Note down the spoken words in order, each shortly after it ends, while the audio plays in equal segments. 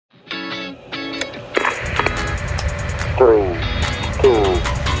3, 2, 1,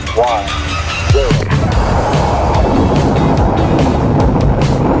 0.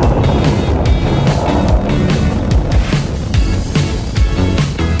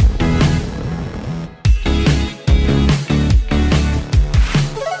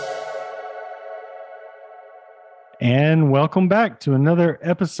 And welcome back to another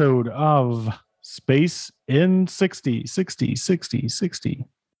episode of Space in 60.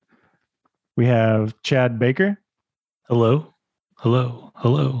 We have Chad Baker. Hello.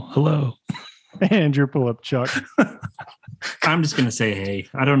 Andrew Pilipchuk. I'm just gonna say, hey,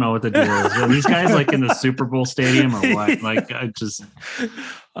 I don't know what the deal is. Are these guys like in the Super Bowl stadium or what? Like, I just.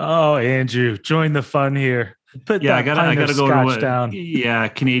 Oh, Andrew, join the fun here. Put I gotta go to down. Yeah,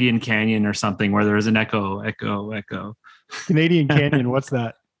 Canadian Canyon or something where there's an echo. Canadian Canyon. What's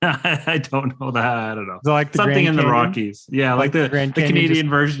that? I don't know that. I don't know. Is it like the something Grand in the Canyon? Rockies. Yeah, like the Grand Canyon, Canadian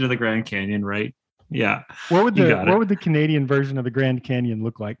version of the Grand Canyon, right? Yeah. What would the Canadian version of the Grand Canyon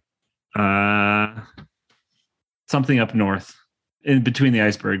look like? Something up north, in between the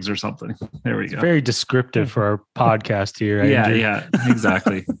icebergs or something. There we go. Very descriptive for our podcast here. Andrew. Yeah,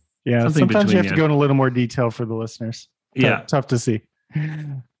 exactly. Yeah, Something sometimes you have between to go into a little more detail for the listeners. Yeah. Tough to see.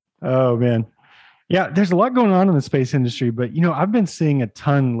 Oh, man. Yeah, there's a lot going on in the space industry, but, I've been seeing a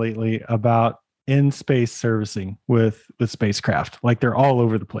ton lately about in-space servicing with spacecraft. Like, they're all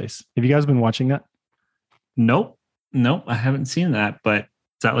over the place. Have you guys been watching that? Nope, I haven't seen that. But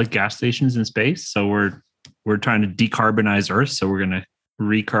is that like gas stations in space? So we're trying to decarbonize Earth, so we're going to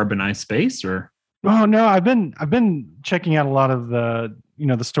recarbonize space, or? Oh no, I've been checking out a lot of the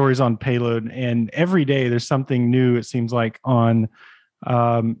stories on Payload, and every day there's something new. It seems like on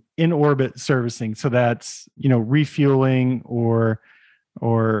in orbit servicing. So that's refueling or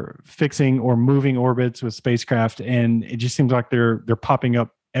fixing or moving orbits with spacecraft, and it just seems like they're popping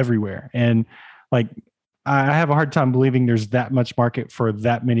up everywhere. And like, I have a hard time believing there's that much market for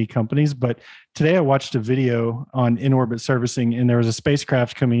that many companies. But today I watched a video on in orbit servicing, and there was a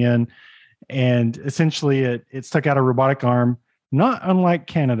spacecraft coming in. And essentially it stuck out a robotic arm, not unlike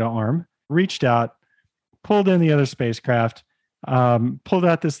Canadarm, reached out, pulled in the other spacecraft, pulled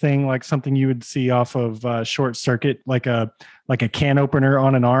out this thing like something you would see off of Short Circuit, like a can opener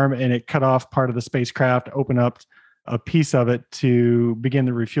on an arm, and it cut off part of the spacecraft, opened up a piece of it to begin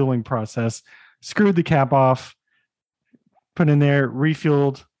the refueling process, screwed the cap off, put in there,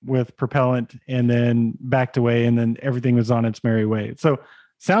 refueled with propellant, and then backed away, and then everything was on its merry way. So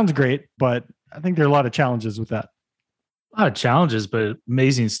sounds great, but I think there are a lot of challenges with that. A lot of challenges, but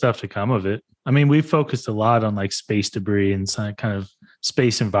amazing stuff to come of it. I mean, we've focused a lot on like space debris and some kind of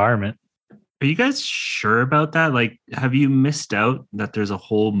space environment. Are you guys sure about that? Like, have you missed out that there's a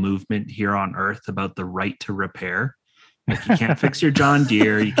whole movement here on Earth about the right to repair? Like, you can't fix your John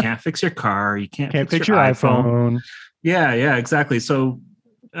Deere, you can't fix your car, you can't fix your iPhone. Yeah, exactly. So,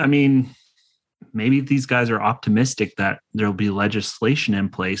 I mean, maybe these guys are optimistic that there'll be legislation in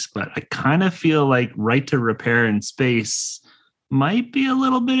place, but I kind of feel like right to repair in space might be a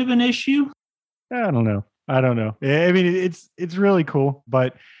little bit of an issue. I don't know. I mean, it's really cool,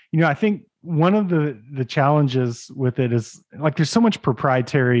 but I think one of the challenges with it is like there's so much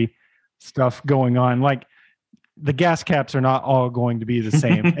proprietary stuff going on. Like the gas caps are not all going to be the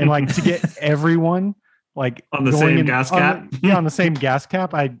same, and like to get everyone like on the same gas cap, on the same gas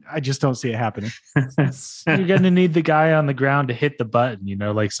cap, I just don't see it happening. You're going to need the guy on the ground to hit the button.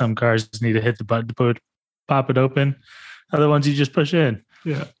 Like some cars need to hit the button to pop it open. Other ones you just push in.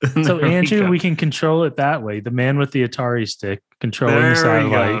 Yeah. So Andrew, we can control it that way. The man with the Atari stick controlling the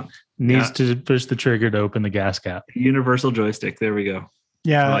satellite needs to push the trigger to open the gas cap. Universal joystick. There we go.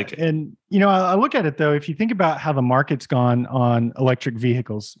 Yeah. I like it. And, I look at it though, if you think about how the market's gone on electric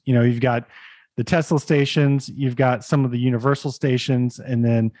vehicles, you've got the Tesla stations, you've got some of the Universal stations, and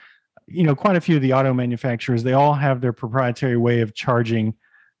then, quite a few of the auto manufacturers, they all have their proprietary way of charging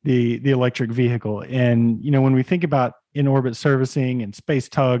the electric vehicle. And, when we think about in-orbit servicing and space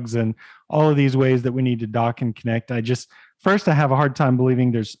tugs and all of these ways that we need to dock and connect, I have a hard time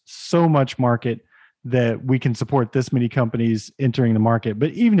believing there's so much market that we can support this many companies entering the market.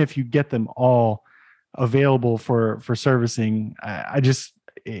 But even if you get them all available for servicing,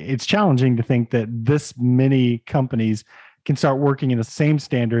 it's challenging to think that this many companies can start working in the same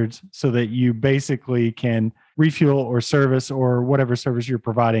standards so that you basically can refuel or service or whatever service you're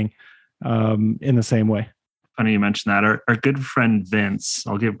providing in the same way. Funny you mentioned that. Our good friend Vince,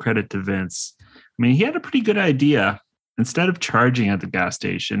 I'll give credit to Vince. I mean, he had a pretty good idea. Instead of charging at the gas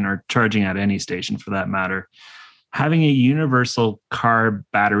station or charging at any station for that matter, having a universal car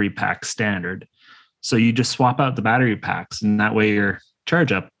battery pack standard. So you just swap out the battery packs, and that way your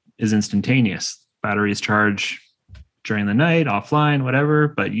charge up is instantaneous. Batteries charge during the night, offline, whatever,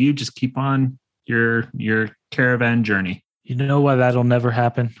 but you just keep on your caravan journey. You know why that'll never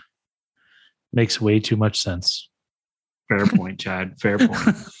happen? Makes way too much sense. Fair point, Chad. Fair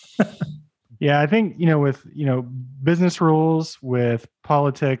point. Yeah, I think, with, business rules, with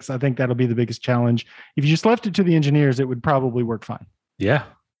politics, I think that'll be the biggest challenge. If you just left it to the engineers, it would probably work fine. Yeah.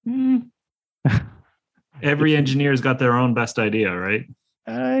 Every engineer's got their own best idea, right?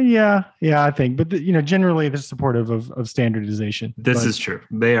 Yeah, I think. But, generally they're supportive of standardization. This is true.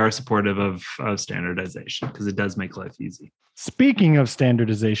 They are supportive of standardization because it does make life easy. Speaking of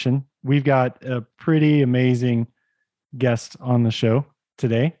standardization, we've got a pretty amazing guest on the show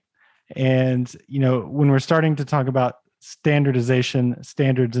today. And, when we're starting to talk about standardization,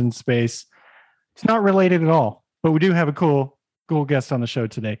 standards in space, it's not related at all, but we do have a cool guest on the show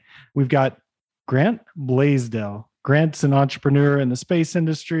today. We've got Grant Blaisdell. Grant's an entrepreneur in the space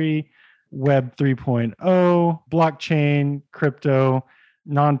industry, Web 3.0, blockchain, crypto,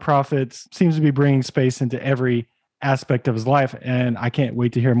 nonprofits, seems to be bringing space into every aspect of his life. And I can't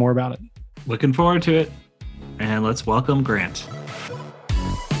wait to hear more about it. Looking forward to it. And let's welcome Grant.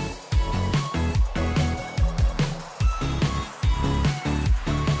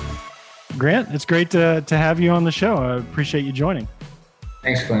 Grant, it's great to have you on the show. I appreciate you joining.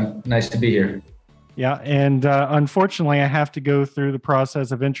 Thanks, Glenn. Nice to be here. Yeah, and unfortunately, I have to go through the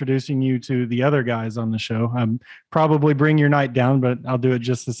process of introducing you to the other guys on the show. Probably bring your night down, but I'll do it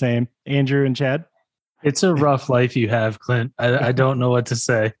just the same. Andrew and Chad. It's a rough life you have, Clint. I don't know what to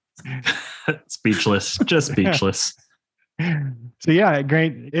say. Speechless, just speechless. So yeah,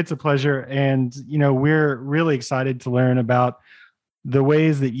 great. It's a pleasure. And, we're really excited to learn about the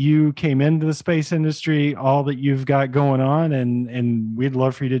ways that you came into the space industry, all that you've got going on, and we'd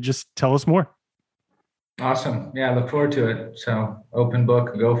love for you to just tell us more. Awesome. Yeah, I look forward to it. So open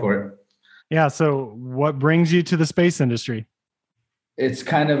book, go for it. Yeah. So what brings you to the space industry? It's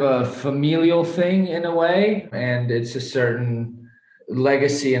kind of a familial thing in a way, and it's a certain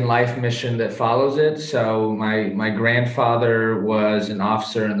legacy and life mission that follows it. So my grandfather was an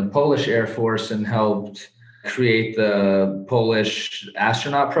officer in the Polish Air Force and helped create the Polish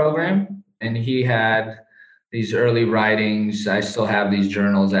astronaut program. And he had these early writings. I still have these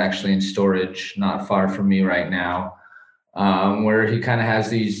journals actually in storage, not far from me right now, where he kind of has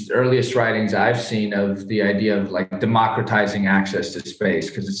these earliest writings I've seen of the idea of like democratizing access to space,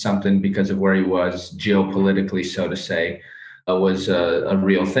 because it's something, because of where he was geopolitically, so to say, was a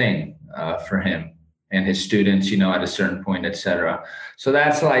real thing for him and his students, at a certain point, et cetera. So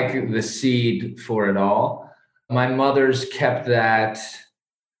that's like the seed for it all. My mother's kept that,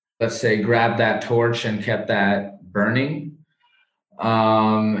 let's say, grabbed that torch and kept that burning,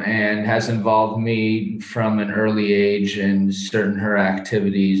 and has involved me from an early age in certain her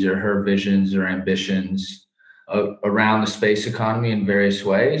activities or her visions or ambitions around the space economy in various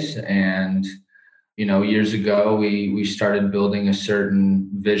ways. And, years ago, we started building a certain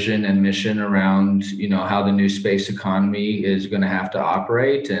vision and mission around, how the new space economy is going to have to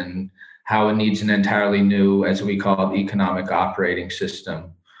operate and how it needs an entirely new, as we call it, economic operating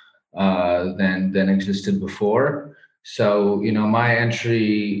system than existed before. So, my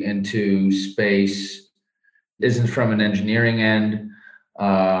entry into space isn't from an engineering end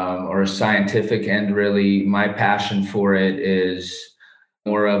or a scientific end, really. My passion for it is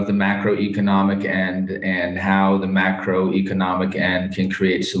more of the macroeconomic end and how the macroeconomic end can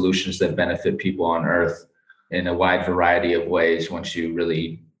create solutions that benefit people on Earth in a wide variety of ways once you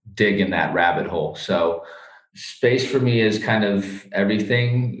really dig in that rabbit hole. So space for me is kind of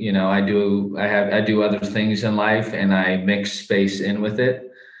everything. I do other things in life and I mix space in with it.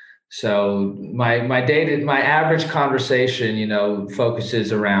 So my average conversation,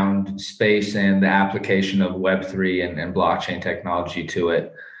 focuses around space and the application of Web3 and blockchain technology to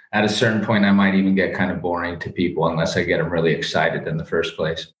it. At a certain point, I might even get kind of boring to people unless I get them really excited in the first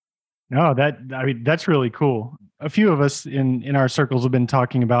place. No, that's really cool. A few of us in our circles have been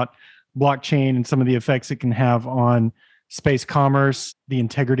talking about blockchain and some of the effects it can have on space commerce, the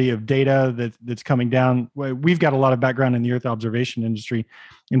integrity of data that's coming down. We've got a lot of background in the Earth observation industry,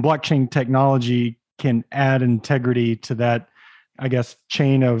 and blockchain technology can add integrity to that, I guess,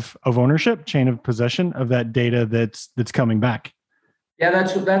 chain of ownership, chain of possession of that data that's coming back. Yeah,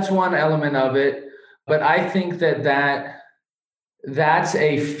 that's one element of it. But I think that's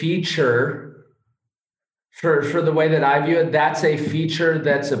a feature. For the way that I view it, that's a feature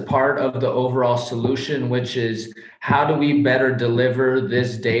that's a part of the overall solution, which is how do we better deliver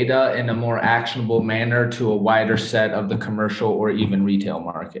this data in a more actionable manner to a wider set of the commercial or even retail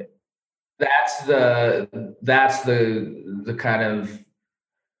market. That's the kind of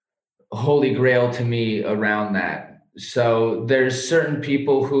holy grail to me around that. So there's certain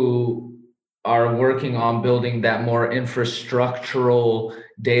people who are working on building that more infrastructural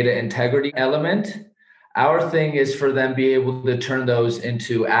data integrity element. Our thing is for them be able to turn those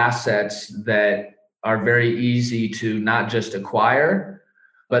into assets that are very easy to not just acquire,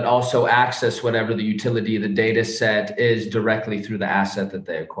 but also access whatever the utility of the data set is directly through the asset that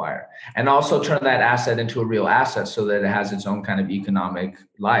they acquire. And also turn that asset into a real asset so that it has its own kind of economic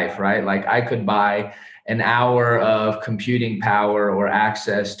life, right? Like I could buy an hour of computing power or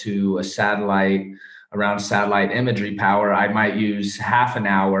access to a satellite around satellite imagery power. I might use half an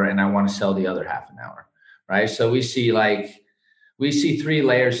hour and I want to sell the other half an hour, right? So we see three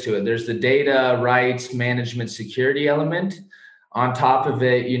layers to it. There's the data rights management security element. On top of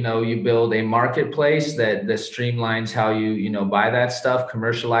it, you build a marketplace that streamlines how you buy that stuff,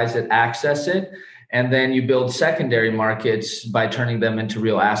 commercialize it, access it. And then you build secondary markets by turning them into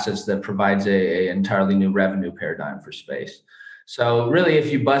real assets that provides a entirely new revenue paradigm for space. So really, if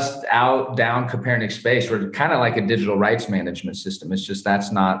you bust down Copernic Space, we're kind of like a digital rights management system. It's just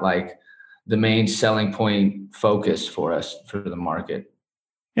that's not like the main selling point focus for us for the market.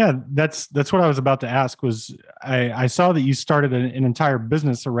 Yeah, that's what I was about to ask. Was I saw that you started an entire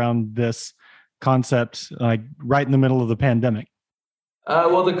business around this concept, like right in the middle of the pandemic.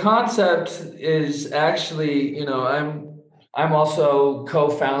 Well, the concept is actually, I'm also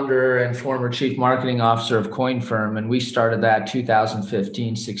co-founder and former chief marketing officer of CoinFirm, and we started that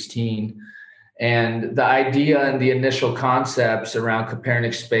 2015, 16. And the idea and the initial concepts around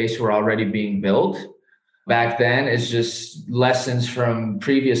Copernic Space were already being built. Back then, it's just lessons from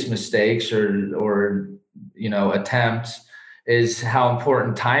previous mistakes or attempts is how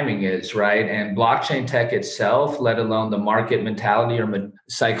important timing is, right? And blockchain tech itself, let alone the market mentality or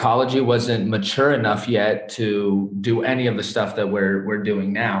psychology, wasn't mature enough yet to do any of the stuff that we're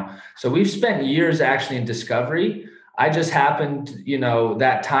doing now. So we've spent years actually in discovery. I just happened,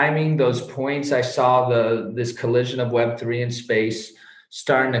 that timing, those points, I saw this collision of Web3 and space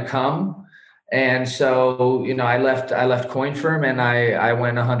starting to come. And so, I left CoinFirm and I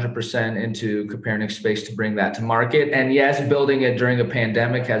went 100% into Copernic Space to bring that to market. And yes, building it during a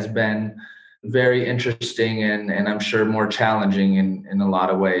pandemic has been very interesting and I'm sure more challenging in a lot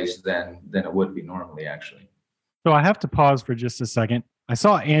of ways than it would be normally, actually. So I have to pause for just a second. I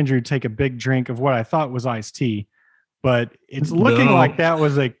saw Andrew take a big drink of what I thought was iced tea, but it's looking like that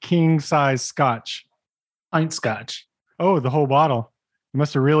was a king size scotch. Pint scotch. Oh, the whole bottle. You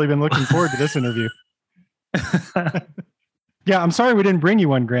must have really been looking forward to this interview. Yeah, I'm sorry we didn't bring you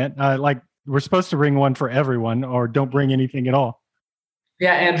one, Grant. We're supposed to bring one for everyone, or don't bring anything at all.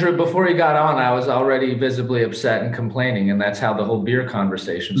 Yeah, Andrew, before you got on, I was already visibly upset and complaining, and that's how the whole beer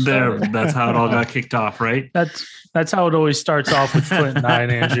conversation started. That's how it all got kicked off, right? That's how it always starts off with Clint and I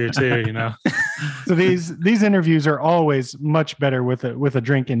and Andrew too, So these interviews are always much better with a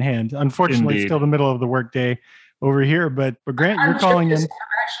drink in hand. Unfortunately, It's still the middle of the workday over here, but Grant, you're calling in.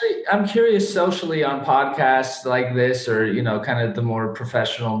 I'm curious socially on podcasts like this, or kind of the more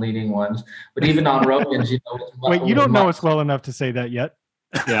professional leading ones. But even on Rogan's, wait, you don't know us well enough to say that yet.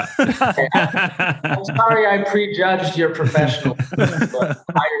 Yeah. I'm sorry, I prejudged your professional to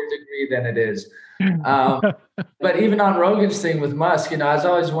a higher degree than it is. But even on Rogan's thing with Musk, I was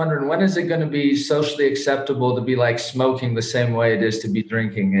always wondering, when is it going to be socially acceptable to be like smoking the same way it is to be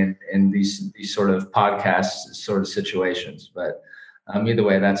drinking in these sort of podcast sort of situations? But either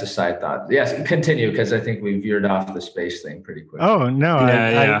way, that's a side thought. Yes, continue, because I think we veered off the space thing pretty quick. Oh no!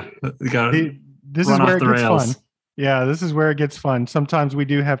 This is where it gets fun. Yeah, this is where it gets fun. Sometimes we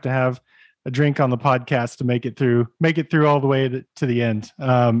do have to have a drink on the podcast to make it through all the way to the end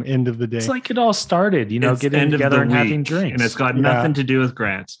of the day. It's like it all started, getting together and having drinks. And it's got nothing to do with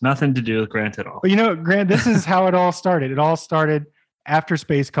Grant. Nothing to do with Grant at all. But Grant, this is how it all started. It all started after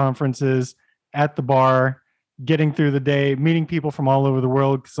space conferences, at the bar, getting through the day, meeting people from all over the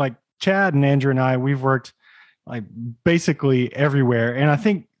world. Because like Chad and Andrew and I, we've worked like basically everywhere. And I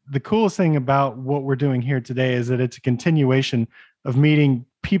think the coolest thing about what we're doing here today is that it's a continuation of meeting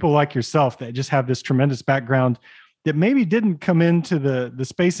people like yourself that just have this tremendous background that maybe didn't come into the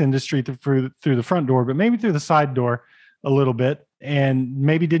space industry through the front door, but maybe through the side door a little bit, and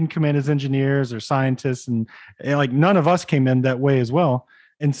maybe didn't come in as engineers or scientists. And like none of us came in that way as well.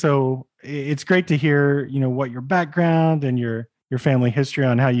 And so it's great to hear, what your background and your family history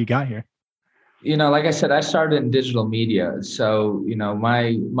on how you got here. Like I said, I started in digital media. So,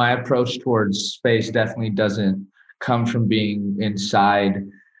 my approach towards space definitely doesn't come from being inside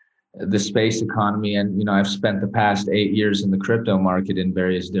the space economy. And, I've spent the past 8 years in the crypto market in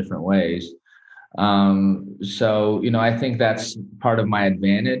various different ways. So, I think that's part of my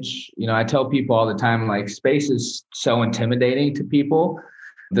advantage. I tell people all the time, like, space is so intimidating to people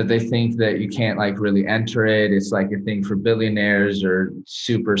that they think that you can't like really enter it. It's like a thing for billionaires or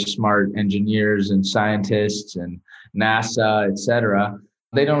super smart engineers and scientists and NASA, et cetera.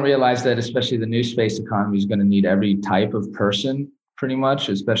 They don't realize that especially the new space economy is going to need every type of person pretty much,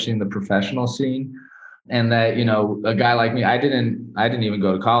 especially in the professional scene. And that, a guy like me, I didn't even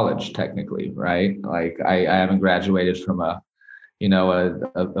go to college technically, right? Like I haven't graduated from a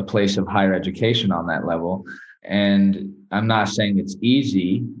place of higher education on that level. And I'm not saying it's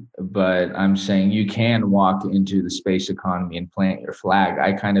easy, but I'm saying you can walk into the space economy and plant your flag.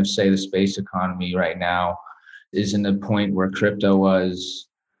 I kind of say the space economy right now is in the point where crypto was.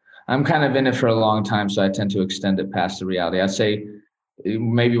 I'm kind of in it for a long time, so I tend to extend it past the reality. I'd say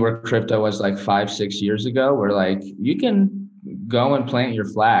maybe where crypto was like 5-6 years ago, where like you can go and plant your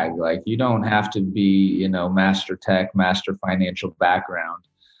flag. Like you don't have to be, master tech, master financial background.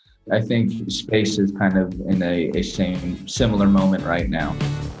 I think space is kind of in a similar moment right now.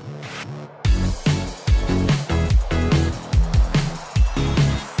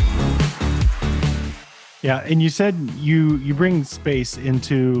 Yeah, and you said you bring space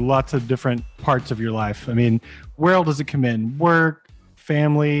into lots of different parts of your life. I mean, where else does it come in? Work,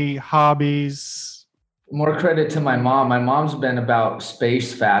 family, hobbies? More credit to my mom. My mom's been about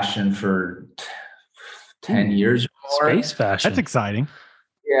space fashion for 10 years or more. Space fashion. That's exciting.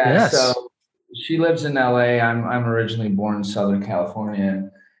 Yeah, Yes. So she lives in LA. I'm originally born in Southern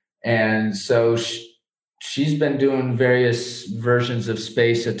California. And so she's been doing various versions of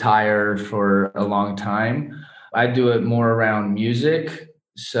space attire for a long time. I do it more around music.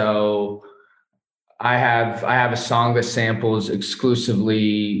 So I have a song that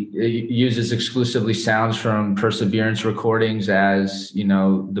uses exclusively sounds from Perseverance recordings as,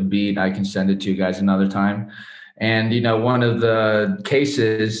 the beat. I can send it to you guys another time. And, one of the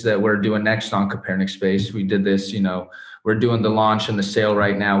cases that we're doing next on Copernic Space, we did this, we're doing the launch and the sale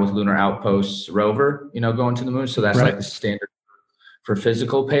right now with Lunar Outposts rover, going to the moon. So that's right. Like the standard for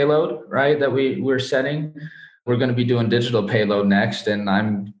physical payload, right? That we're setting. We're going to be doing digital payload next. And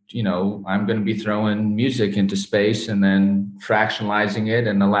I'm going to be throwing music into space and then fractionalizing it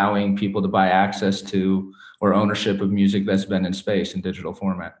and allowing people to buy access to or ownership of music that's been in space in digital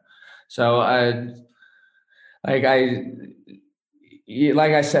format. So like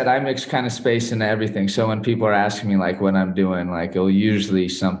I said, I mix kind of space into everything. So when people are asking me like what I'm doing, like it'll usually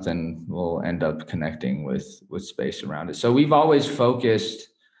something will end up connecting with space around it. So we've always focused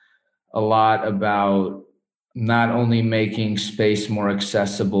a lot about not only making space more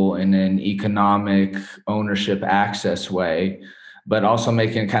accessible in an economic ownership access way, but also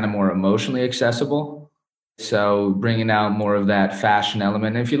making it kind of more emotionally accessible. So bringing out more of that fashion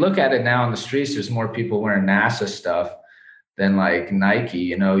element. And if you look at it now on the streets, there's more people wearing NASA stuff than like Nike.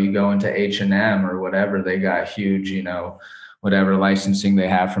 You go into H&M or whatever, they got huge, whatever licensing they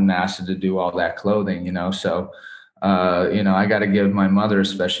have from NASA to do all that clothing, So, I got to give my mother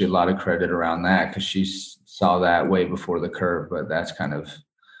especially a lot of credit around that because she saw that way before the curve. But that's kind of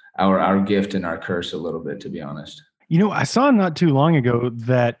our gift and our curse a little bit, to be honest. I saw not too long ago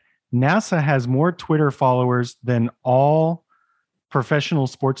that NASA has more Twitter followers than all professional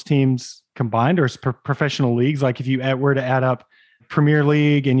sports teams combined or professional leagues. Like if you were to add up Premier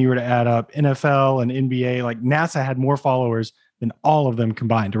League and you were to add up NFL and NBA, like NASA had more followers than all of them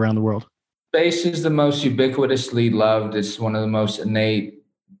combined around the world. Space is the most ubiquitously loved. It's one of the most innate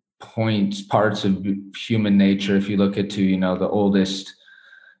parts of human nature. If you look at the oldest,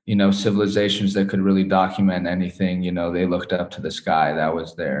 civilizations that could really document anything, they looked up to the sky. That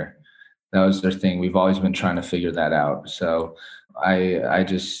was their thing. We've always been trying to figure that out. So I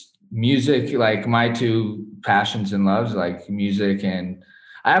just music, like my two passions and loves, like music, and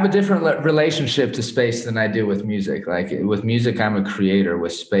I have a different relationship to space than I do with music. Like with music, I'm a creator.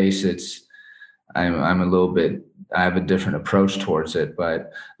 With space, I have a different approach towards it,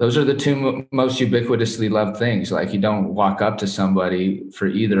 but those are the two most ubiquitously loved things. Like you don't walk up to somebody for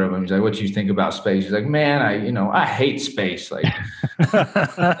either of them. He's like, what do you think about space? He's like, man, I hate space. Like,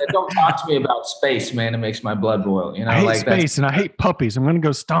 don't talk to me about space, man. It makes my blood boil. I hate space and I hate puppies. I'm going to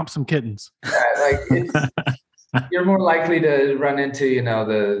go stomp some kittens. You're more likely to run into,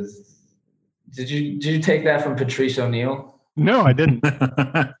 did you take that from Patrice O'Neill? No, I didn't.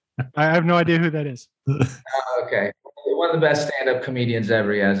 I have no idea who that is. Okay. One of the best stand-up comedians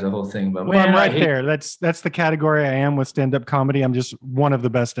ever. He has the whole thing about. Well, I'm right there. That's the category I am with stand-up comedy. I'm just one of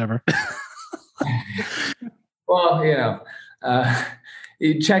the best ever. Well,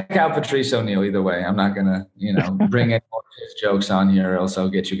 You check out Patrice O'Neill either way. I'm not gonna, bring any more jokes on here, or else I'll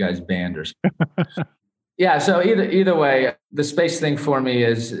get you guys banned or something. Yeah. So either way, the space thing for me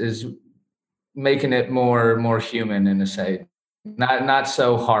is making it more human in a say. Not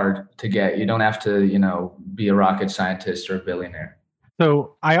so hard to get. You don't have to, be a rocket scientist or a billionaire.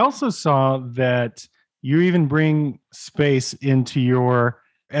 So I also saw that you even bring space into your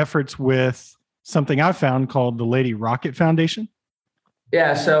efforts with something I found called the Lady Rocket Foundation.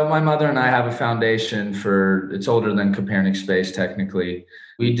 Yeah, so my mother and I have a foundation it's older than Copernic Space technically.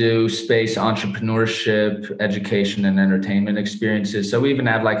 We do space entrepreneurship, education, and entertainment experiences. So we even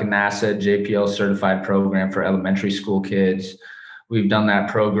have like a NASA JPL certified program for elementary school kids. We've done that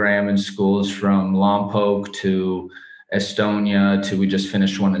program in schools from Lompoc to Estonia we just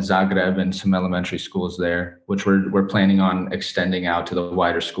finished one in Zagreb and some elementary schools there, which we're planning on extending out to the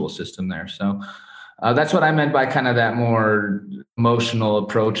wider school system there. So that's what I meant by kind of that more emotional,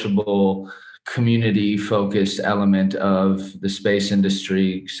 approachable, community-focused element of the space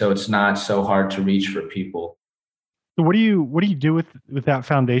industry. So it's not so hard to reach for people. So what do you do with that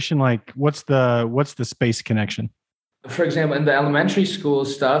foundation? Like, what's the space connection? For example, in the elementary school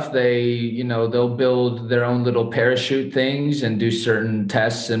stuff, they'll build their own little parachute things and do certain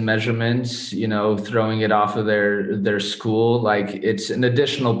tests and measurements, throwing it off of their school. Like, it's an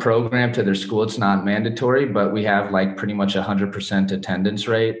additional program to their school. It's not mandatory, but we have like pretty much 100% attendance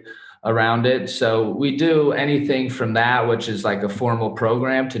rate around it. So we do anything from that, which is like a formal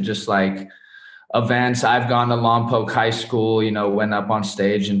program, to just like events. I've gone to Lompoc High School, went up on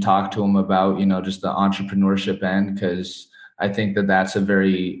stage and talked to them about, just the entrepreneurship end, because I think that's a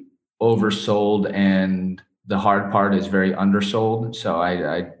very oversold, and the hard part is very undersold. So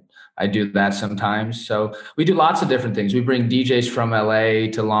I do that sometimes. So we do lots of different things. We bring DJs from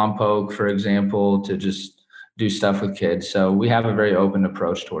LA to Lompoc, for example, to just do stuff with kids. So we have a very open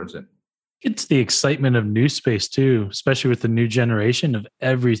approach towards it. It's the excitement of new space too, especially with the new generation of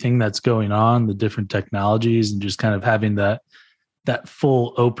everything that's going on, the different technologies, and just kind of having that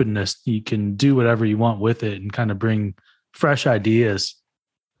full openness. You can do whatever you want with it and kind of bring fresh ideas.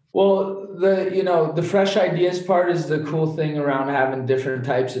 Well, the fresh ideas part is the cool thing around having different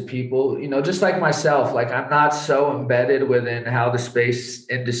types of people, just like myself. Like, I'm not so embedded within how the space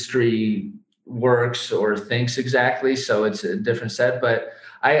industry works or thinks exactly. So it's a different set, but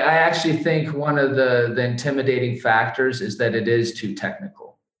I actually think one of the intimidating factors is that it is too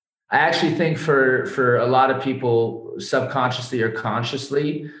technical. I actually think for a lot of people, subconsciously or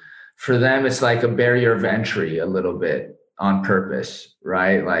consciously, for them, it's like a barrier of entry a little bit on purpose,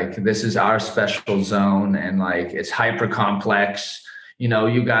 right? Like, this is our special zone, and like, it's hyper complex.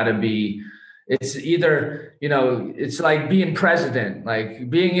 You got to be, it's either, it's like being president. Like,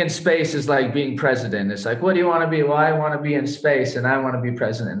 being in space is like being president. It's like, what do you want to be? Well, I want to be in space and I want to be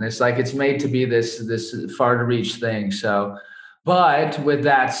president. And it's like, it's made to be this far to reach thing. So, but with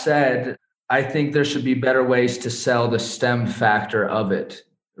that said, I think there should be better ways to sell the STEM factor of it,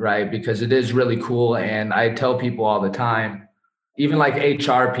 right? Because it is really cool. And I tell people all the time, even like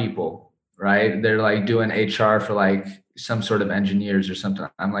HR people, right? They're like doing HR for like some sort of engineers or something.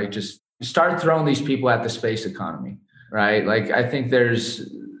 I'm like, just start throwing these people at the space economy, right? Like, I think there's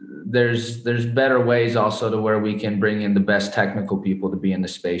better ways also to where we can bring in the best technical people to be in the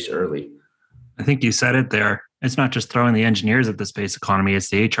space early. I think you said it there. It's not just throwing the engineers at the space economy. It's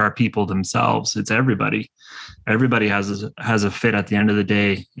the HR people themselves. It's everybody. Everybody has a fit at the end of the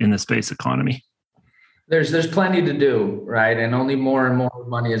day in the space economy. There's plenty to do, right? And only more and more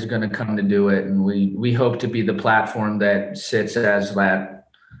money is going to come to do it. And we hope to be the platform that sits as that,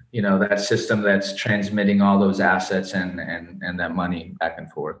 that system that's transmitting all those assets and that money back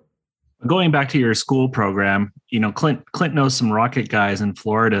and forth. Going back to your school program, Clint knows some rocket guys in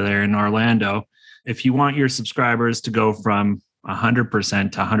Florida there in Orlando. If you want your subscribers to go from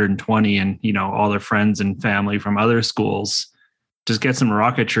 100% to 120 and, all their friends and family from other schools, just get some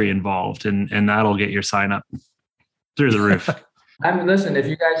rocketry involved and that'll get your sign up through the roof. Listen, if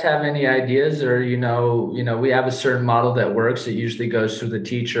you guys have any ideas or, we have a certain model that works, it usually goes through the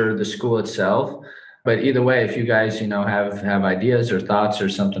teacher or the school itself. But either way, if you guys, have ideas or thoughts or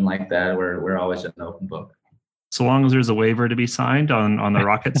something like that, we're always an open book. So long as there's a waiver to be signed on the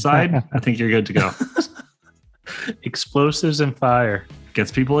rocket side, I think you're good to go. Explosives and fire.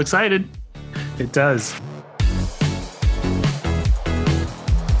 Gets people excited. It does.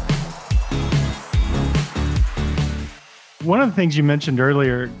 One of the things you mentioned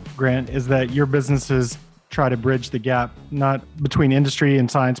earlier, Grant, is that your businesses try to bridge the gap, not between industry and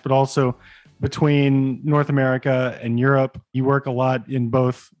science, but also between North America and Europe. You work a lot in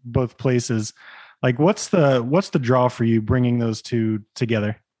both places. Like, what's the draw for you bringing those two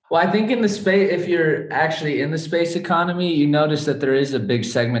together? Well, I think in the space, if you're actually in the space economy, you notice that there is a big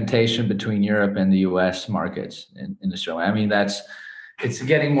segmentation between Europe and the US markets in Australia. I mean, it's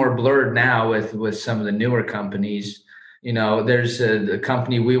getting more blurred now with some of the newer companies. You know, there's a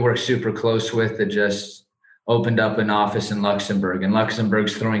company we work super close with that just opened up an office in Luxembourg, and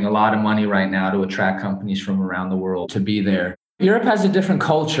Luxembourg's throwing a lot of money right now to attract companies from around the world to be there. Europe has a different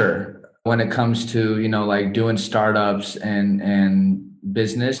culture when it comes to, you know, like doing startups and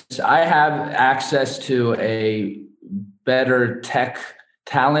business. I have access to a better tech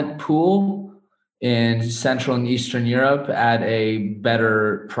talent pool in Central and Eastern Europe at a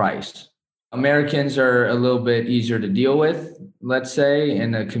better price. Americans are a little bit easier to deal with, let's say,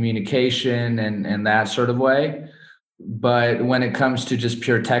 in a communication and that sort of way. But when it comes to just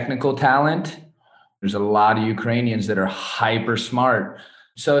pure technical talent, there's a lot of Ukrainians that are hyper smart.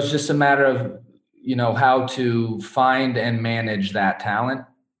 So it's just a matter of, you know, how to find and manage that talent.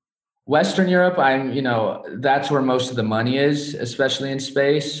 Western Europe, that's where most of the money is, especially in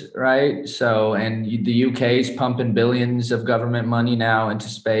space, right? So, and the UK is pumping billions of government money now into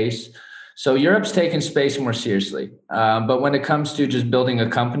space. So Europe's taking space more seriously. But when it comes to just building a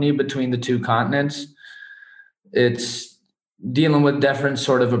company between the two continents, it's dealing with different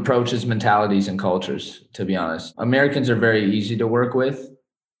sort of approaches, mentalities, and cultures, to be honest. Americans are very easy to work with.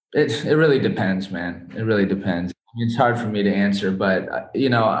 It really depends, man. It really depends. It's hard for me to answer, but, you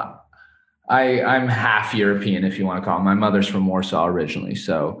know, I'm half European, if you want to call it. My mother's from Warsaw originally.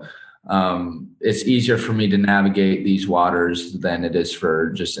 So it's easier for me to navigate these waters than it is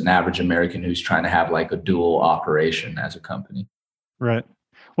for just an average American who's trying to have like a dual operation as a company. Right.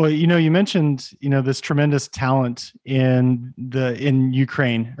 Well, you know, you mentioned, you know, this tremendous talent in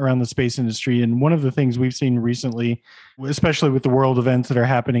Ukraine around the space industry. And one of the things we've seen recently, especially with the world events that are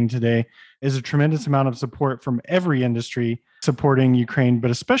happening today, is a tremendous amount of support from every industry supporting Ukraine,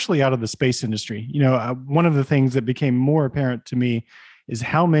 but especially out of the space industry. You know, one of the things that became more apparent to me is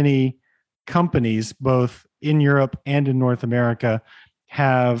how many companies, both in Europe and in North America,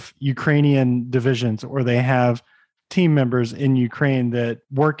 have Ukrainian divisions, or they have team members in Ukraine that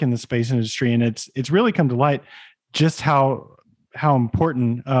work in the space industry. And it's really come to light just how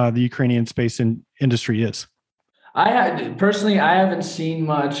important the Ukrainian space industry is. Personally, I haven't seen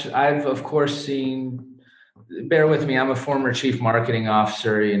much. I've, of course, seen, bear with me, I'm a former chief marketing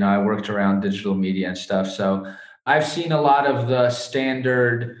officer. You know, I worked around digital media and stuff. So I've seen a lot of the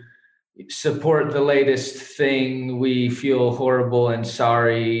standard support the latest thing, we feel horrible and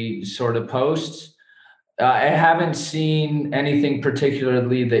sorry sort of posts. I haven't seen anything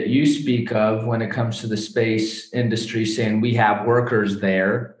particularly that you speak of when it comes to the space industry saying we have workers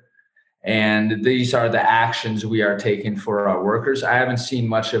there and these are the actions we are taking for our workers. I haven't seen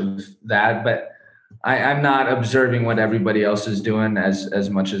much of that, but I'm not observing what everybody else is doing as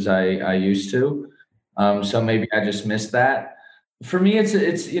much as I used to. So maybe I just missed that. For me,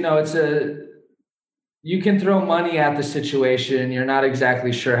 you can throw money at the situation. You're not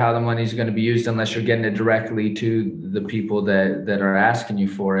exactly sure how the money is going to be used unless you're getting it directly to the people that are asking you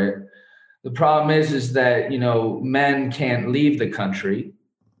for it. The problem is that, you know, men can't leave the country,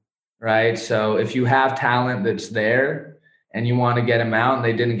 right? So if you have talent that's there and you want to get them out and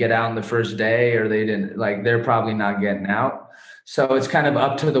they didn't get out on the first day, or they didn't, like, they're probably not getting out. So it's kind of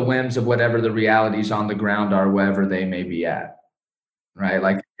up to the whims of whatever the realities on the ground are, wherever they may be at. Right.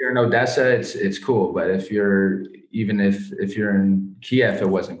 Like if you're in Odessa, it's cool. But if you're in Kiev, it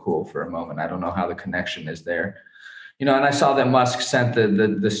wasn't cool for a moment. I don't know how the connection is there. You know, and I saw that Musk sent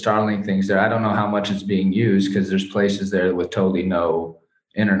the Starlink things there. I don't know how much it's being used because there's places there with totally no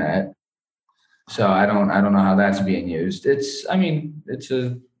internet. So I don't know how that's being used. It's a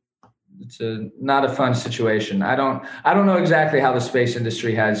not a fun situation. I don't know exactly how the space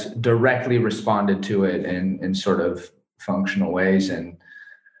industry has directly responded to it in sort of functional ways. And,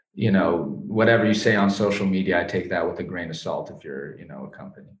 you know, whatever you say on social media, I take that with a grain of salt if you're, you know, a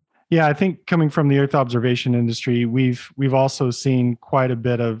company. Yeah, I think coming from the Earth observation industry, we've also seen quite a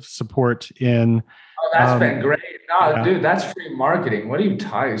bit of support in. Oh, that's been great. No, yeah. Dude, that's free marketing. What are you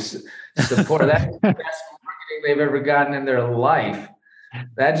talking support? That's the best marketing they've ever gotten in their life.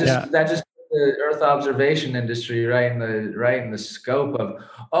 That just put the Earth observation industry right in the scope of,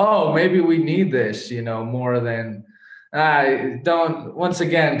 oh, maybe we need this, you know, more than. Once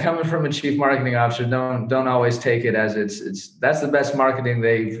again, coming from a chief marketing officer, don't always take it as that's the best marketing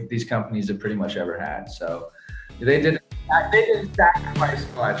these companies have pretty much ever had. So they didn't sacrifice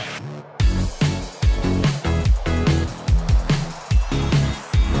much.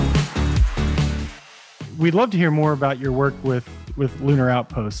 We'd love to hear more about your work with with Lunar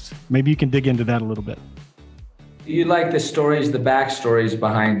Outpost. Maybe you can dig into that a little bit. You like the stories, the backstories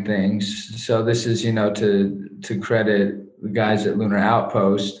behind things. So this is, to credit the guys at Lunar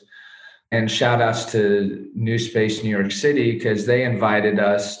Outpost, and shout outs to New Space New York City, because they invited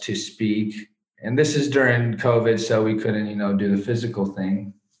us to speak. And this is during COVID, so we couldn't, do the physical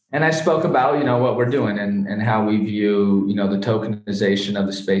thing. And I spoke about, what we're doing and how we view, the tokenization of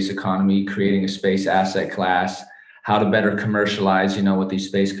the space economy, creating a space asset class, how to better commercialize, what these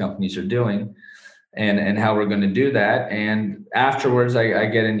space companies are doing, and how we're going to do that. And afterwards, I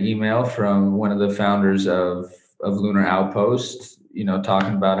get an email from one of the founders of Lunar Outpost,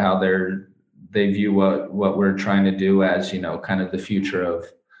 talking about how they view what we're trying to do as, kind of the future of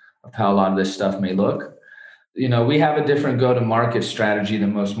how a lot of this stuff may look. We have a different go-to-market strategy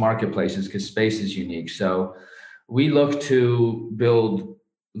than most marketplaces because space is unique. So we look to build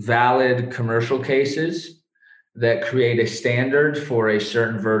valid commercial cases that create a standard for a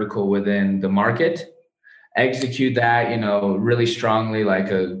certain vertical within the market, execute that, really strongly, like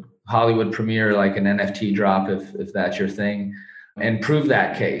a Hollywood premiere, like an NFT drop, if that's your thing, and prove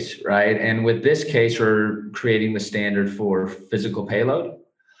that case, right? And with this case, we're creating the standard for physical payload.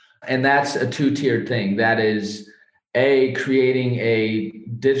 And that's a two-tiered thing. That is, creating a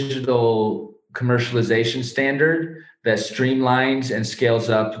digital commercialization standard that streamlines and scales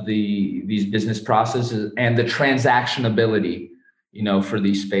up these business processes and the transactionability, for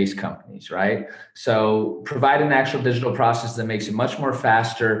these space companies, right? So provide an actual digital process that makes it much more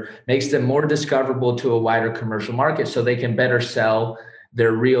faster, makes them more discoverable to a wider commercial market so they can better sell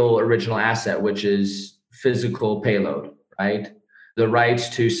their real original asset, which is physical payload, right? The rights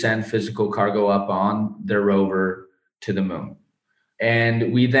to send physical cargo up on their rover to the moon.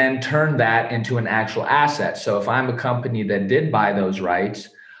 And we then turn that into an actual asset. So if I'm a company that did buy those rights,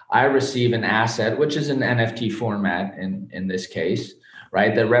 I receive an asset, which is an NFT format in this case,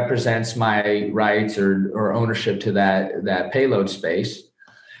 right? That represents my rights or ownership to that payload space.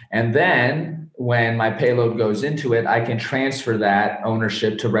 And then when my payload goes into it, I can transfer that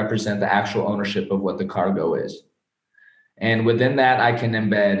ownership to represent the actual ownership of what the cargo is. And within that, I can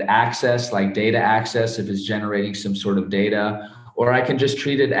embed access, like data access, if it's generating some sort of data, or I can just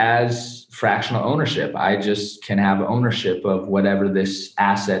treat it as fractional ownership. I just can have ownership of whatever this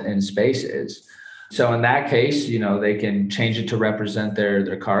asset in space is. So in that case, they can change it to represent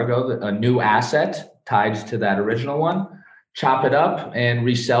their cargo, a new asset tied to that original one, chop it up and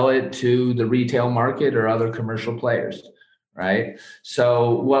resell it to the retail market or other commercial players. Right.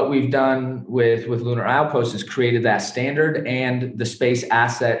 So what we've done with Lunar Outpost is created that standard and the space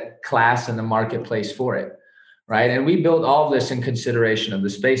asset class in the marketplace for it. Right. And we built all of this in consideration of the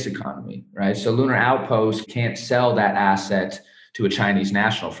space economy. Right. So Lunar Outpost can't sell that asset to a Chinese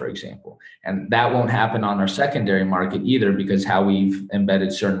national, for example. And that won't happen on our secondary market either, because how we've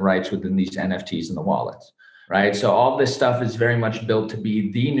embedded certain rights within these NFTs in the wallets. Right. So all this stuff is very much built to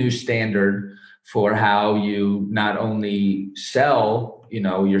be the new standard for how you not only sell,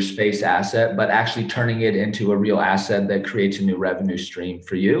 your space asset, but actually turning it into a real asset that creates a new revenue stream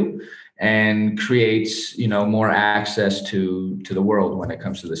for you and creates, more access to the world when it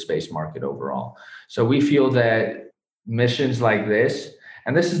comes to the space market overall. So we feel that missions like this,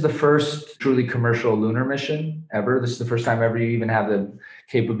 and this is the first truly commercial lunar mission ever. This is the first time ever you even have the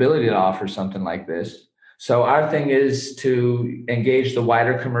capability to offer something like this. So our thing is to engage the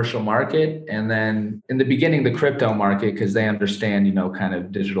wider commercial market, and then in the beginning, the crypto market, because they understand, kind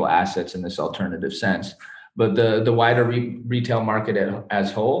of digital assets in this alternative sense, but the wider retail market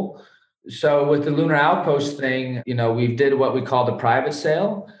as whole. So with the Lunar Outpost thing, we did what we call the private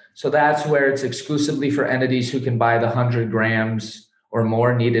sale. So that's where it's exclusively for entities who can buy the 100 grams or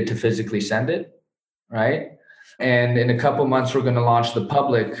more needed to physically send it, right? And in a couple months, we're going to launch the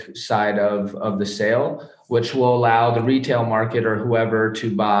public side of the sale, which will allow the retail market or whoever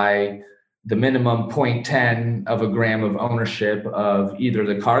to buy the minimum 0.10 of a gram of ownership of either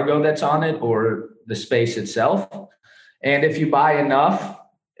the cargo that's on it or the space itself. And if you buy enough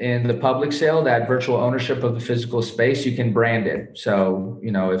in the public sale, that virtual ownership of the physical space, you can brand it. So,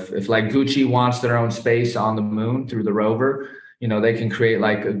 if like Gucci wants their own space on the moon through the rover, they can create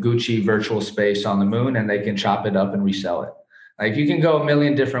like a Gucci virtual space on the moon and they can chop it up and resell it. Like you can go a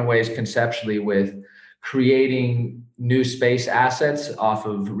million different ways conceptually with creating new space assets off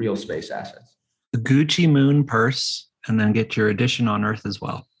of real space assets. The Gucci moon purse, and then get your edition on Earth as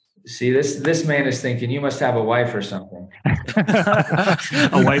well. See, this man is thinking you must have a wife or something.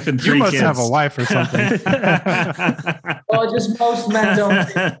 A wife and 3 kids. You must have a wife or something. Well, just most men don't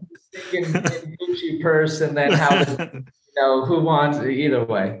think in Gucci purse and then how who wants either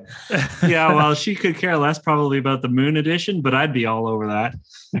way? Yeah, well, she could care less probably about the Moon edition, but I'd be all over that.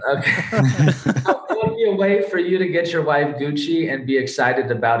 Okay. It would be a way for you to get your wife Gucci and be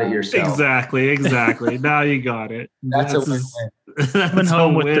excited about it yourself. Exactly. Now you got it. That's a win-win. Coming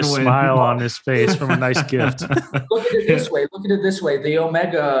home with the smile on his face from a nice gift. Look at it this way. The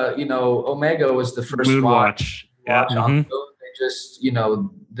Omega, Omega was the first Moon watch Yeah. on the moon. They just,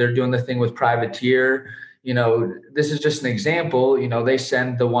 they're doing the thing with Privateer. This is just an example. They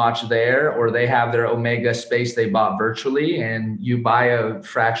send the watch there, or they have their Omega space they bought virtually, and you buy a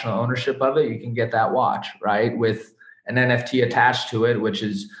fractional ownership of it. You can get that watch, right, with an NFT attached to it, which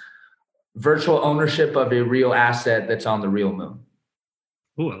is virtual ownership of a real asset that's on the real moon.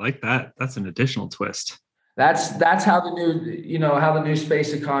 Oh, I like that. That's an additional twist. That's how the new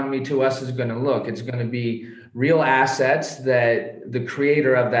space economy to us is going to look. It's going to be real assets that the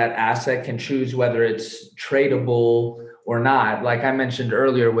creator of that asset can choose whether it's tradable or not. Like I mentioned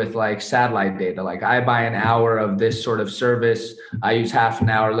earlier with like satellite data, like I buy an hour of this sort of service, I use half an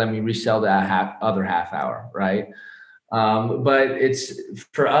hour, let me resell that other half hour, right? But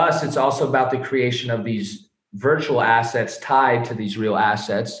for us, it's also about the creation of these virtual assets tied to these real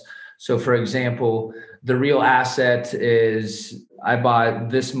assets. So for example, the real asset is I bought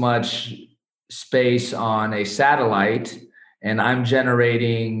this much space on a satellite and I'm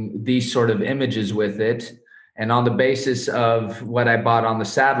generating these sort of images with it. And on the basis of what I bought on the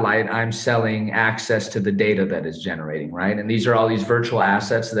satellite, I'm selling access to the data that is generating, right? And these are all these virtual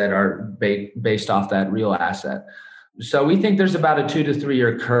assets that are based off that real asset. So we think there's about a 2 to 3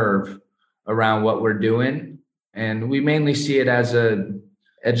 year curve around what we're doing. And we mainly see it as a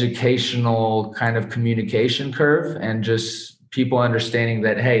educational kind of communication curve and just people understanding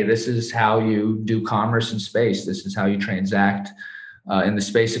that, hey, this is how you do commerce in space. This is how you transact in the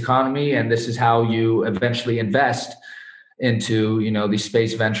space economy. And this is how you eventually invest into, these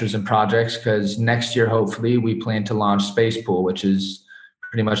space ventures and projects. Because next year, hopefully, we plan to launch Spacepool, which is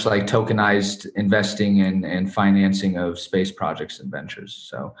pretty much like tokenized investing and financing of space projects and ventures.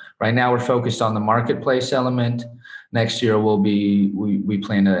 So right now we're focused on the marketplace element. Next year we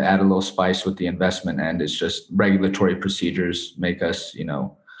plan to add a little spice with the investment end. It's just regulatory procedures make us,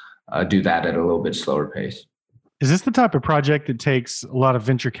 do that at a little bit slower pace. Is this the type of project that takes a lot of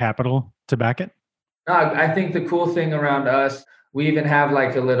venture capital to back it? No, I think the cool thing around us, we even have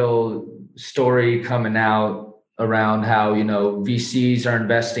like a little story coming out around how, VCs are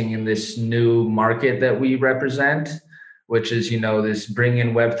investing in this new market that we represent, which is, this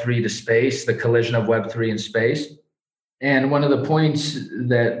bringing Web3 to space, the collision of Web3 and space. And one of the points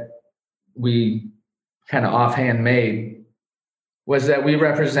that we kind of offhand made was that we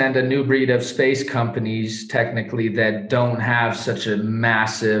represent a new breed of space companies, technically, that don't have such a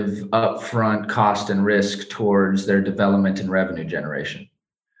massive upfront cost and risk towards their development and revenue generation.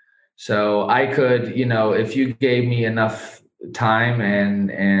 So I could, if you gave me enough time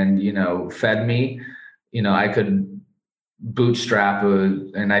and fed me, I could bootstrap,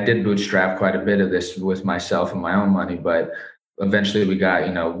 and I did bootstrap quite a bit of this with myself and my own money, but eventually we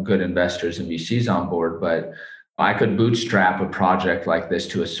got, good investors and VCs on board, but I could bootstrap a project like this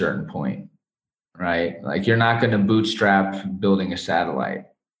to a certain point, right? Like you're not going to bootstrap building a satellite.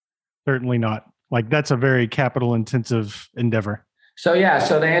 Certainly not. Like that's a very capital intensive endeavor. So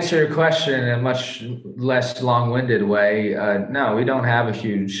to answer your question in a much less long-winded way, no, we don't have a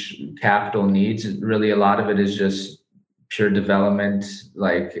huge capital needs. Really, a lot of it is just pure development,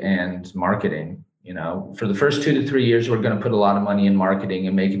 and marketing. For the first 2 to 3 years, we're going to put a lot of money in marketing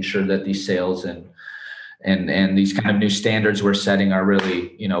and making sure that these sales and these kind of new standards we're setting are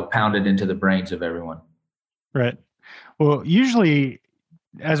really, pounded into the brains of everyone. Right. Well, usually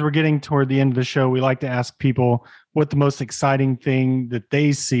as we're getting toward the end of the show, we like to ask people what the most exciting thing that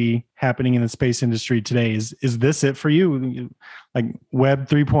they see happening in the space industry today is. Is this it for you? Like Web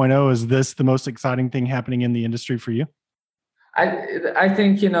 3.0, is this the most exciting thing happening in the industry for you? I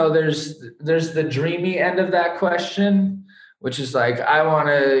think, there's the dreamy end of that question, which is like, I want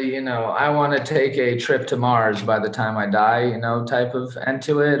to take a trip to Mars by the time I die, type of end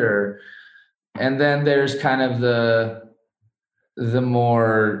to it. And then there's kind of the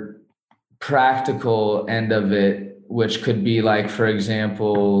more practical end of it, which could be like, for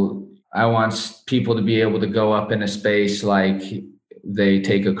example, I want people to be able to go up into space like they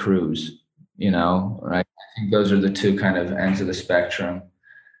take a cruise, right? I think those are the two kind of ends of the spectrum.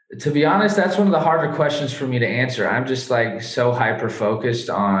 To be honest, that's one of the harder questions for me to answer. I'm just like so hyper focused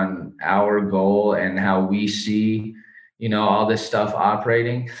on our goal and how we see, all this stuff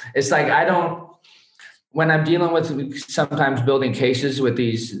operating. It's like, when I'm dealing with sometimes building cases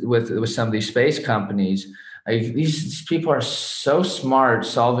with some of these space companies, Like these people are so smart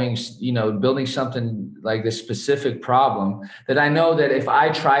solving, building something like this specific problem that I know that if I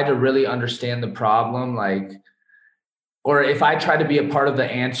try to really understand the problem, or if I try to be a part of the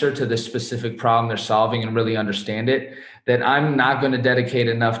answer to this specific problem they're solving and really understand it, that I'm not going to dedicate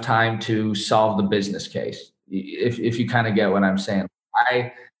enough time to solve the business case. If you kind of get what I'm saying,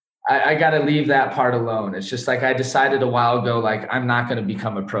 I got to leave that part alone. It's just like I decided a while ago, like I'm not going to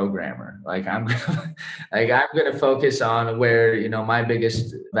become a programmer. Like I'm going to focus on where my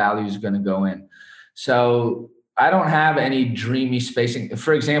biggest value is going to go in. So I don't have any dreamy spacing.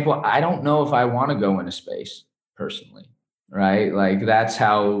 For example, I don't know if I want to go into space personally. Right. Like that's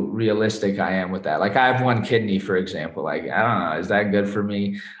how realistic I am with that. Like I have one kidney, for example. Like, I don't know, is that good for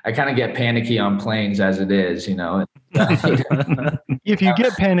me? I kind of get panicky on planes as it is, If you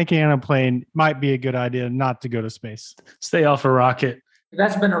get panicky on a plane, might be a good idea not to go to space. Stay off a rocket.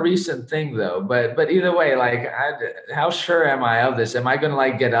 That's been a recent thing though. But either way, like how sure am I of this? Am I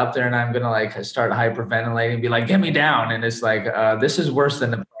going to get up there and I'm going to start hyperventilating and be like, get me down? And it's like, this is worse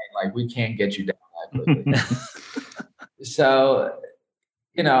than the plane. Like we can't get you down that quickly. So,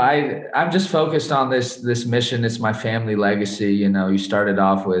 I'm just focused on this mission. It's my family legacy. You started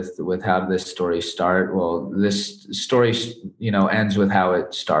off with how did this story start? Well, this story, ends with how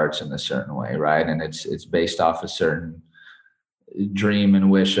it starts in a certain way, right? And it's based off a certain dream and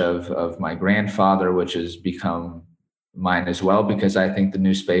wish of my grandfather, which has become mine as well, because I think the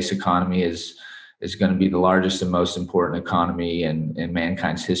new space economy is going to be the largest and most important economy in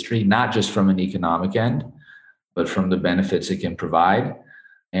mankind's history, not just from an economic end, but from the benefits it can provide.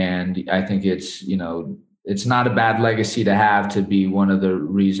 And I think it's not a bad legacy to have, to be one of the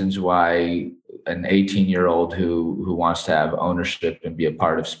reasons why an 18-year-old who wants to have ownership and be a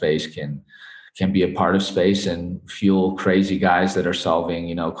part of space can be a part of space and fuel crazy guys that are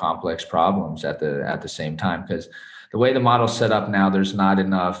solving, complex problems at the same time. Because the way the model's set up now, there's not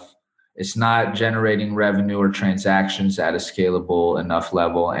enough. It's not generating revenue or transactions at a scalable enough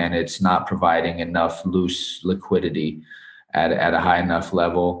level, and it's not providing enough loose liquidity at a high enough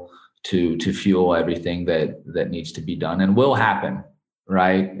level to fuel everything that needs to be done and will happen,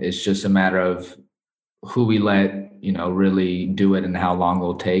 right? It's just a matter of who we let, really do it and how long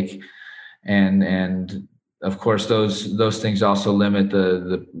it'll take. And of course, those things also limit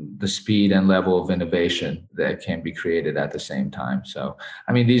the speed and level of innovation that can be created at the same time. So,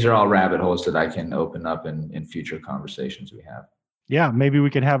 these are all rabbit holes that I can open up in future conversations we have. Yeah, maybe we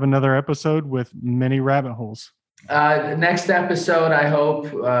could have another episode with many rabbit holes. The next episode, I hope,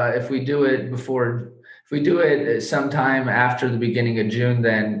 if we do it sometime after the beginning of June,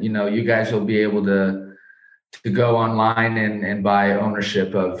 then you guys will be able to go online and buy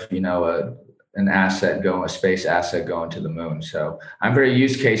ownership of a space asset going to the moon. So I'm very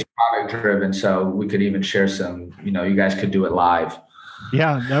use case product driven. So we could even share some, you guys could do it live.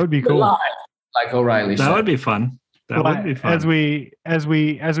 Yeah, that would be cool. Live, like O'Reilly said. That would be fun. That would be fun. As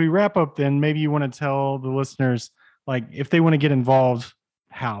we wrap up, then maybe you want to tell the listeners, if they want to get involved,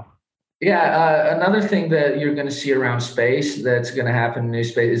 how? Yeah. Another thing that you're going to see around space that's going to happen in new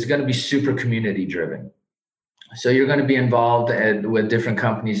space is going to be super community driven. So you're going to be involved with different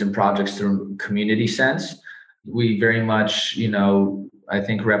companies and projects through community sense. We very much, I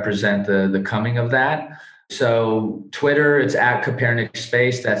think represent the coming of that. So Twitter, it's at Copernic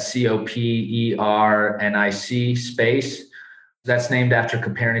Space. That's COPERNIC space. That's named after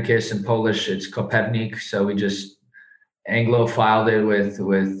Copernicus. In Polish, it's Kopernik. So we just Anglophiled it with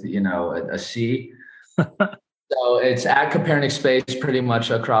a C. So it's at Copernic Space pretty much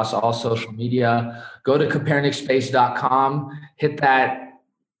across all social media. Go to copernicspace.com, hit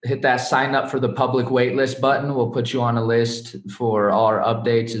that sign up for the public waitlist button. We'll put you on a list for all our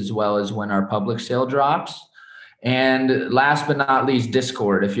updates as well as when our public sale drops. And last but not least,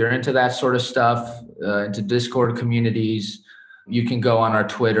 Discord. If you're into that sort of stuff, into Discord communities, you can go on our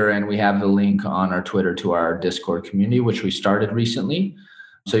Twitter, and we have the link on our Twitter to our Discord community, which we started recently.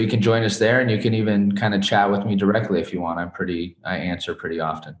 So you can join us there, and you can even kind of chat with me directly if you want. I answer pretty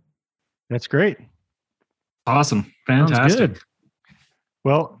often. That's great. Awesome. Fantastic. Sounds good.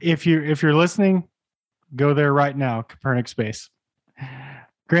 Well, if you're listening, go there right now, Copernic Space.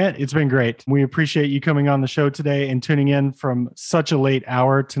 Grant, it's been great. We appreciate you coming on the show today and tuning in from such a late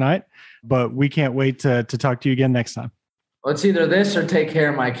hour tonight, but we can't wait to talk to you again next time. Well, it's either this or take care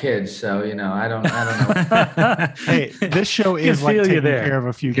of my kids. So, I don't know. Hey, this show is like taking care of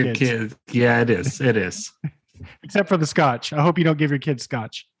a few kids. Yeah, it is. It is. Except for the scotch. I hope you don't give your kids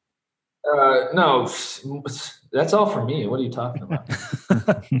scotch. No, that's all for me. What are you talking about?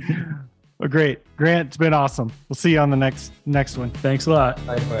 Well, great. Grant, it's been awesome. We'll see you on the next one. Thanks a lot.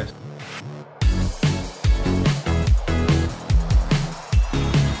 Likewise.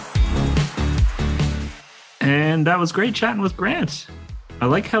 And that was great chatting with Grant. I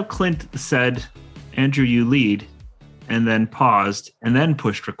like how Clint said, Andrew, you lead, and then paused and then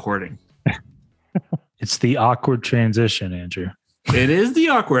pushed recording. It's the awkward transition, Andrew. It is the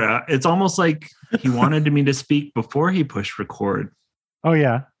awkward. It's almost like he wanted me to speak before he pushed record. Oh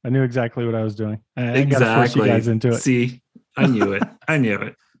yeah, I knew exactly what I was doing. I got to force you guys into it. See, I knew it. I knew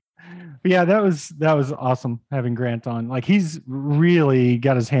it. But yeah, that was awesome having Grant on. Like, he's really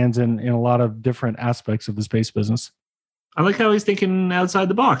got his hands in a lot of different aspects of the space business. I like how he's thinking outside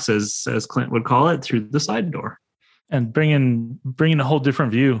the box, as Clint would call it, through the side door. And bringing a whole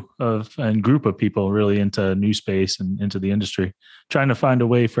different view of and group of people really into new space and into the industry, trying to find a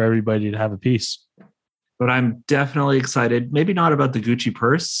way for everybody to have a piece. But I'm definitely excited, maybe not about the Gucci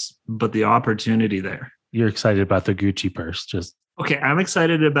purse, but the opportunity there. You're excited about the Gucci purse. Just okay. I'm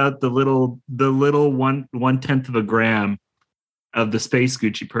excited about the little 1/10 of a gram of the space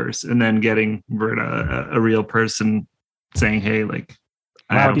Gucci purse, and then getting a real person saying, "Hey, like,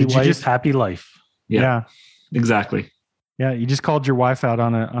 happy life." Yeah, exactly. Yeah, you just called your wife out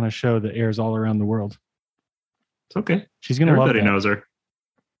on a show that airs all around the world. It's okay. She's gonna love that. Everybody knows her.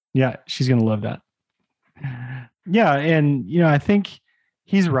 Yeah, she's gonna love that. Yeah, and I think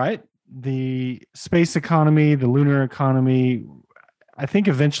he's right. The space economy, the lunar economy, I think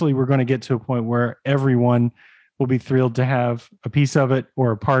eventually we're going to get to a point where everyone will be thrilled to have a piece of it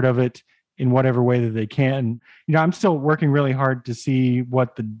or a part of it in whatever way that they can. I'm still working really hard to see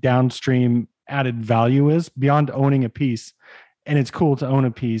what the downstream added value is beyond owning a piece. And it's cool to own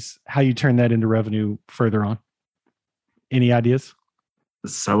a piece, how you turn that into revenue further on. Any ideas?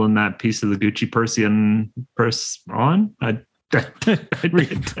 Selling that piece of the Gucci purse on? Reselling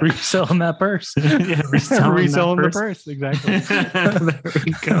that purse. Yeah, reselling the purse. Exactly. There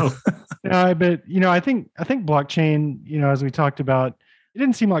we go. But I think blockchain, as we talked about, it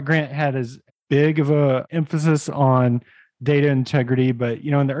didn't seem like Grant had as big of a emphasis on data integrity, but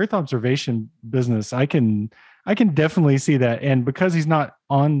in the Earth observation business, I can definitely see that. And because he's not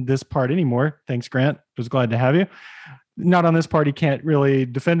on this part anymore, thanks, Grant. I was glad to have you. Not on this part, he can't really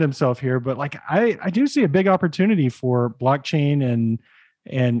defend himself here, but I do see a big opportunity for blockchain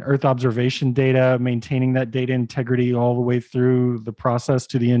and Earth observation data, maintaining that data integrity all the way through the process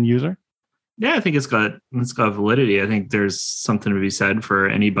to the end user. Yeah, I think it's got validity. I think there's something to be said for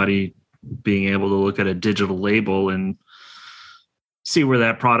anybody being able to look at a digital label and see where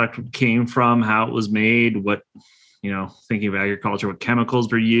that product came from, how it was made, what, thinking of agriculture, what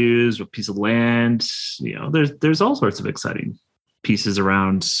chemicals were used, what piece of land, there's all sorts of exciting pieces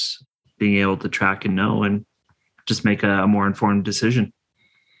around being able to track and know and just make a more informed decision.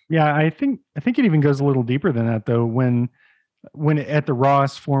 Yeah, I think it even goes a little deeper than that, though. When at the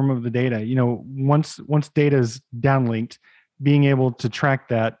rawest form of the data, once data is downlinked, being able to track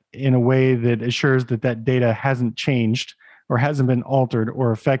that in a way that assures that data hasn't changed or hasn't been altered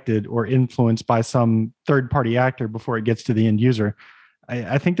or affected or influenced by some third-party actor before it gets to the end user.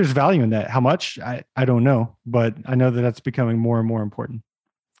 I think there's value in that. How much? I don't know, but I know that's becoming more and more important.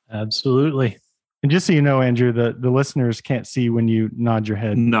 Absolutely. And just so you know, Andrew, the listeners can't see when you nod your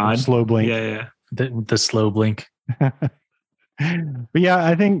head. Nod. Slow blink. Yeah. The slow blink. But yeah,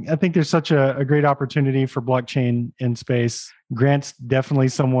 I think there's such a great opportunity for blockchain in space. Grant's definitely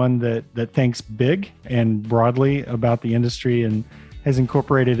someone that thinks big and broadly about the industry and has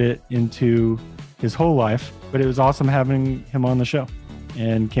incorporated it into his whole life. But it was awesome having him on the show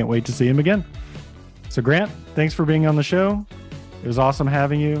and can't wait to see him again. So Grant, thanks for being on the show. It was awesome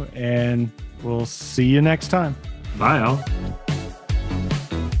having you, and we'll see you next time. Bye, Al.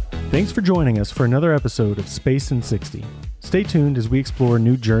 Thanks for joining us for another episode of Space in 60. Stay tuned as we explore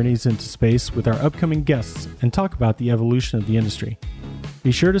new journeys into space with our upcoming guests and talk about the evolution of the industry.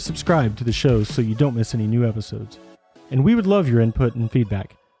 Be sure to subscribe to the show so you don't miss any new episodes. And we would love your input and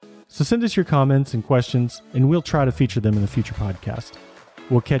feedback. So send us your comments and questions, and we'll try to feature them in a future podcast.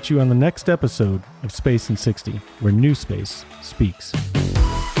 We'll catch you on the next episode of Space in 60, where new space speaks.